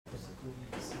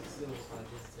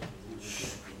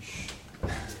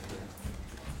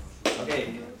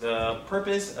Okay, the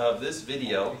purpose of this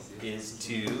video is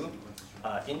to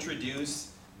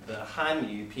introduce the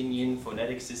Hanyu Pinyin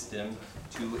phonetic system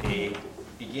to a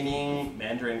beginning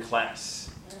Mandarin class.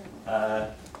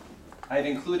 I've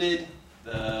included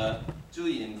the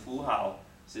Pin-yin Fuhao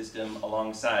system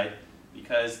alongside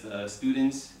because the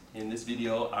students in this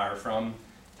video are from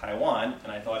Taiwan,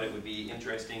 and I thought it would be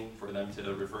interesting for them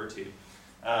to refer to.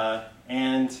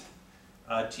 And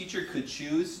a teacher could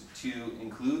choose to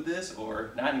include this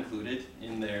or not include it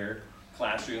in their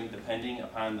classroom depending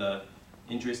upon the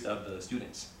interest of the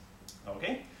students.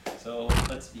 Okay, so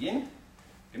let's begin.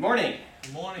 Good morning.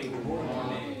 Good morning. Good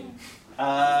morning.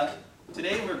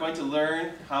 Today we're going to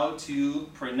learn how to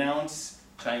pronounce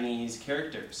Chinese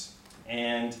characters.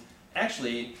 And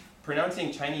actually,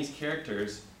 pronouncing Chinese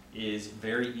characters is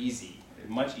very easy,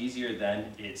 much easier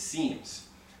than it seems.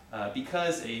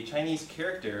 Because a Chinese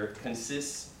character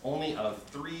consists only of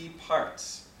three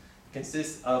parts. It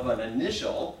consists of an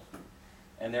initial,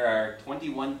 and there are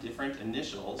 21 different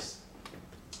initials.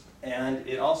 And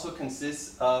it also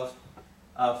consists of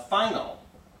a final.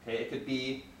 Okay, it could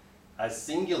be a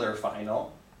singular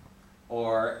final,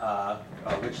 or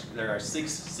which there are 6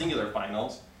 singular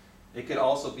finals. It could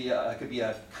also be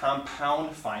a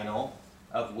compound final,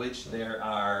 of which there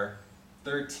are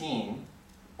 13,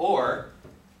 or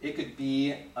it could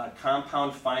be a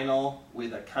compound final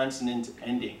with a consonant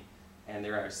ending, and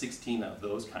there are 16 of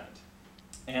those kind.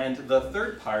 And the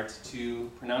third part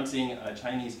to pronouncing a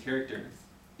Chinese character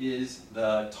is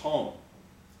the tone.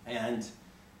 And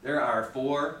there are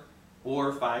 4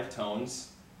 or 5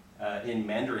 tones in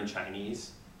Mandarin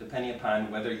Chinese, depending upon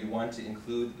whether you want to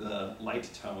include the light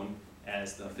tone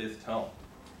as the 5th tone.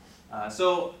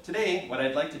 So today, what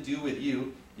I'd like to do with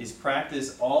you is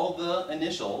practice all the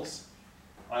initials,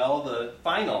 all the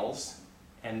finals,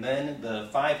 and then the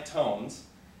 5 tones.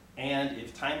 And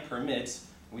if time permits,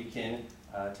 we can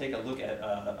take a look at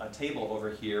a table over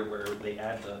here where they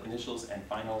add the initials and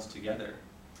finals together.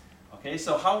 Okay,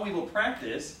 so how we will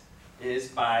practice is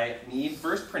by me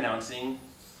first pronouncing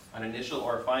an initial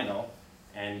or final,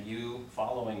 and you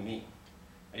following me.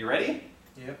 Are you ready?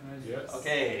 Yep. Yes.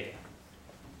 Okay.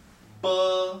 B,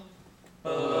 B,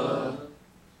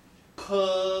 P,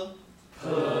 P,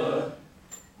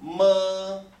 M, M,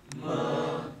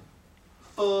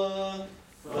 F,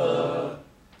 F,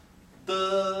 D,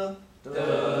 D,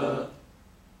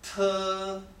 T,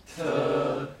 T,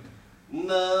 N,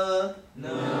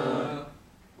 N,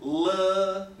 L,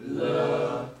 L,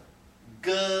 G,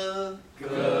 G,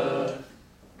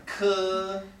 K,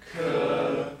 K,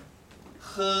 H,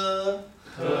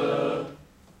 H,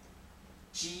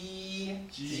 G,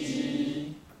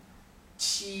 G,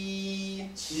 Qi,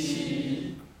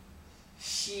 Qi,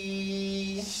 Xi,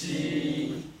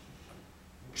 Xi,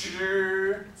 Zhi,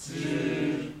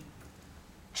 Zhi,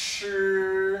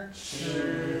 Chi,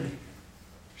 Chi,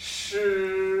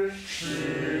 Shi,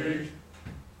 Shi,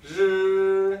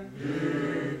 Ri,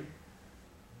 Ri,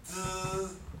 Z,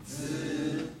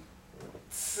 Z,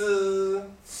 C,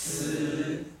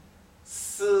 C,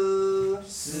 S.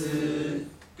 Si.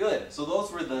 Good. So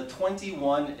those were the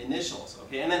 21 initials.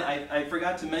 Okay, and then I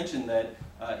forgot to mention that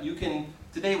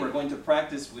today we're going to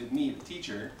practice with me, the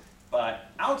teacher,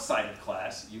 but outside of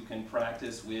class, you can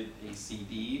practice with a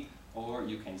CD, or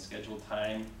you can schedule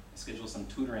some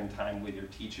tutoring time with your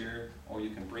teacher, or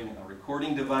you can bring a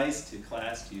recording device to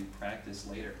class to practice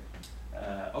later.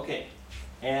 Okay,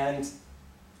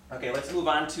 let's move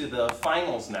on to the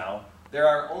finals now. There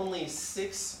are only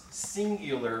 6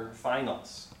 singular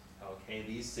finals. Okay,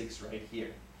 these 6 right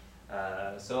here.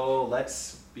 So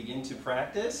let's begin to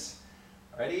practice.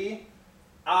 Ready?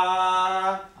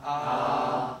 A,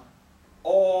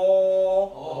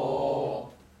 O,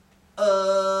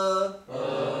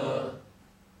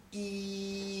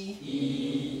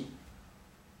 E,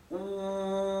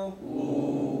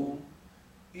 U,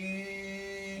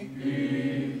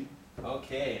 Ü.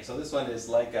 Okay, so this one is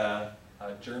like a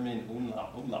German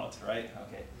umlaut, right?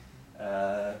 Okay.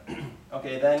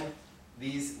 Okay, then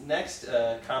these next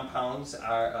compounds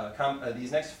are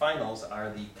these next finals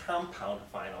are the compound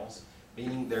finals,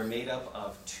 meaning they're made up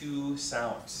of 2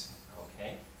 sounds.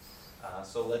 Okay,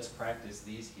 so let's practice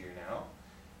these here now.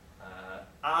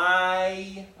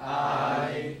 I,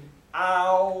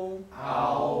 ow,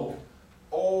 Ow,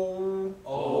 O,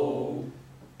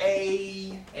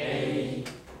 A,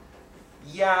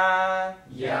 Ya,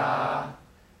 yao,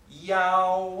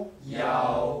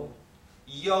 Yao,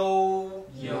 yo,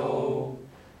 Yo,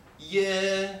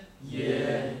 ye,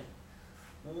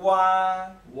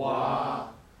 Wa, wo,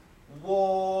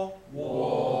 Wo,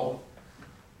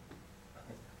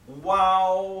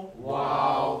 wow,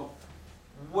 wow,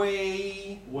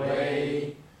 wei,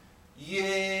 wei,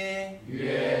 yue.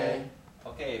 yue.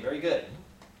 Okay, very good.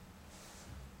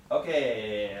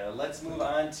 Okay, let's move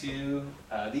on to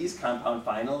these compound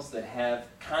finals that have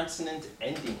consonant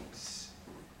endings.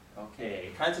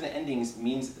 Okay, consonant endings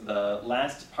means the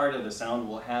last part of the sound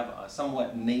will have a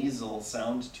somewhat nasal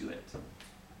sound to it.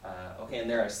 Okay, and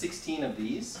there are 16 of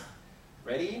these.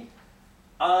 Ready?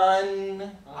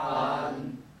 An,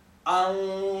 An,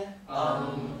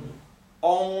 ong,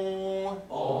 ong,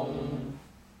 ong,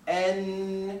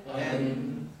 en,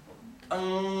 en,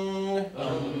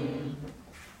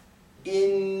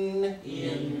 in,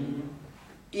 in,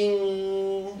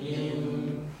 ing,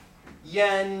 in,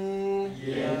 yan,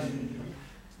 yen,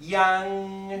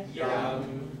 yang,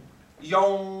 yang,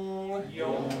 yong,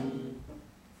 yong,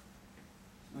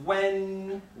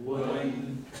 wen,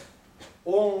 wen,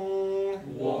 ong,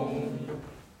 wong,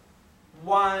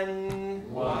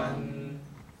 wan, wan,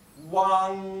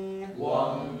 wang,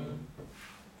 wang,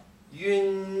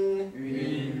 yun,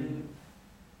 yun,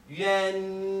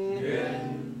 yuan.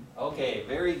 yuan. Okay,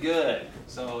 very good.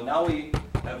 So now we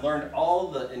have learned all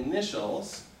the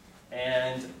initials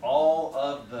and all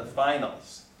of the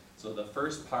finals. So the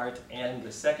first part and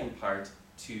the second part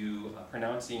to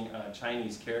pronouncing a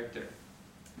Chinese character.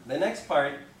 The next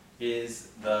part is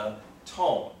the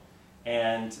tone.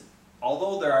 And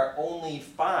although there are only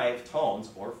 5 tones,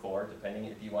 or 4, depending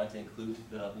if you want to include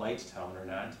the light tone or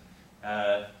not,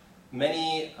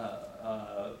 many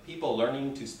people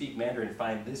learning to speak Mandarin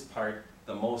find this part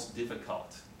the most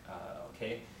difficult.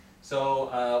 Okay,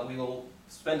 so we will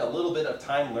spend a little bit of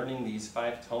time learning these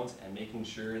 5 tones and making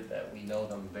sure that we know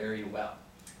them very well.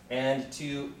 And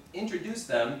to introduce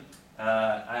them,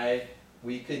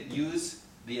 we could use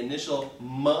the initial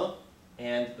M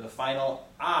and the final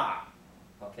A.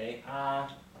 Okay, A,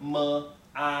 M,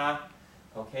 A.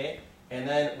 Okay, and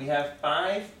then we have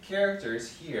 5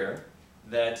 characters here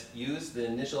that use the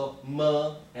initial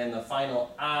M and the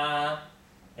final A,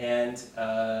 and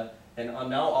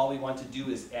now all we want to do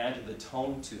is add the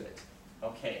tone to it.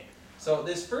 Okay, so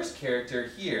this first character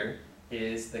here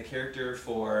is the character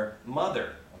for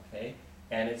mother, okay,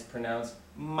 and it's pronounced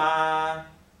ma.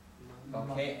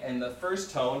 Okay, and the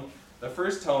first tone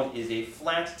is a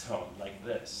flat tone like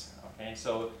this. Okay,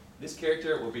 so this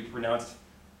character will be pronounced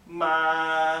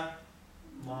ma.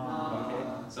 Ma. Okay,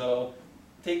 so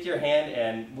take your hand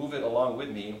and move it along with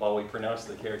me while we pronounce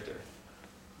the character.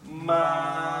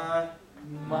 Ma.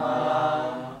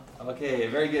 Ma. Okay,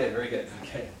 very good, very good.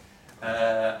 Okay,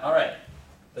 all right.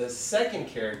 The second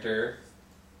character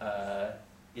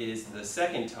is the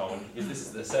second tone. This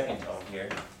is the second tone here,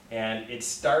 and it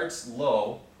starts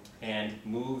low and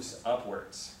moves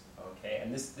upwards. Okay,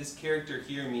 and this character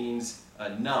here means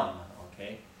numb.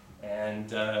 Okay,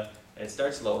 and it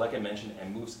starts low, like I mentioned,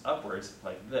 and moves upwards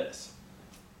like this.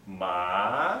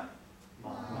 Ma.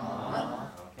 Ma.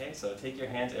 Okay, so take your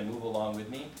hands and move along with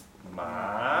me.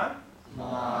 Ma.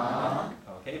 Ma.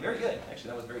 Okay, very good.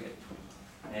 Actually, that was very good.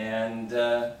 And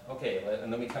okay,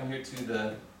 and then we come here to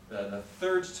the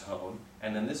third tone,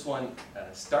 and then this one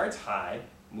starts high,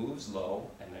 moves low,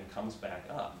 and then comes back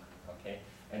up. Okay,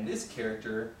 and this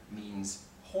character means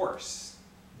horse.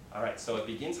 All right, so it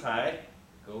begins high,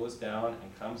 goes down,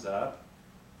 and comes up.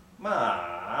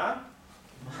 Ma.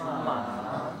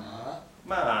 Ma.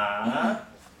 Ma.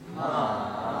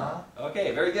 Ma.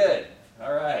 Okay, very good.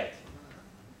 All right.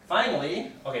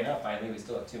 Finally, okay, not finally, we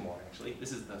still have 2 more actually.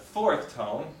 This is the fourth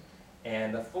tone,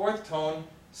 and the fourth tone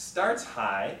starts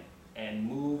high and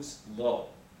moves low.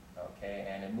 Okay,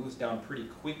 and it moves down pretty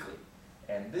quickly.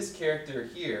 And this character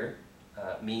here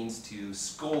means to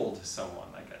scold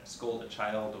someone, like scold a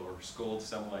child or scold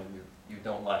someone you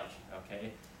don't like.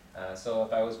 Okay, so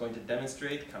if I was going to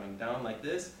demonstrate coming down like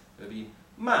this, it would be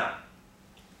ma.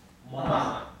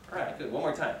 Ma. All right, good. One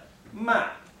more time. Ma.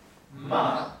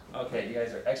 Ma. Okay, you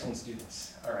guys are excellent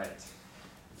students. All right.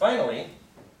 Finally,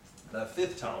 the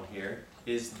fifth tone here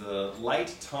is the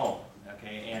light tone.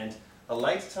 Okay, and a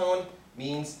light tone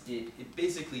means it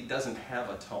basically doesn't have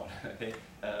a tone. Okay,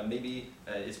 maybe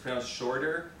it's pronounced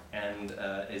shorter and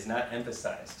is not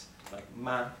emphasized, like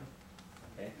ma.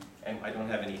 Okay, and I don't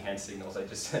have any hand signals. I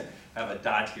just have a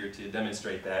dot here to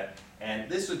demonstrate that. And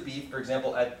this would be, for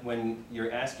example, when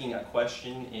you're asking a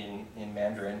question in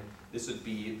Mandarin, this would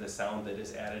be the sound that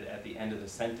is added at the end of the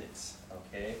sentence.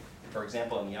 Okay, for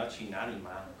example, 你要去哪里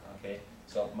吗? Okay,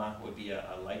 so ma would be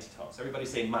a light tone. So everybody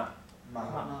say ma.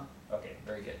 Ma. Okay,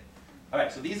 very good. All right,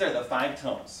 so these are the 5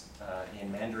 tones in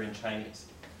Mandarin Chinese.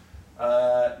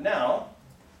 Now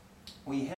we have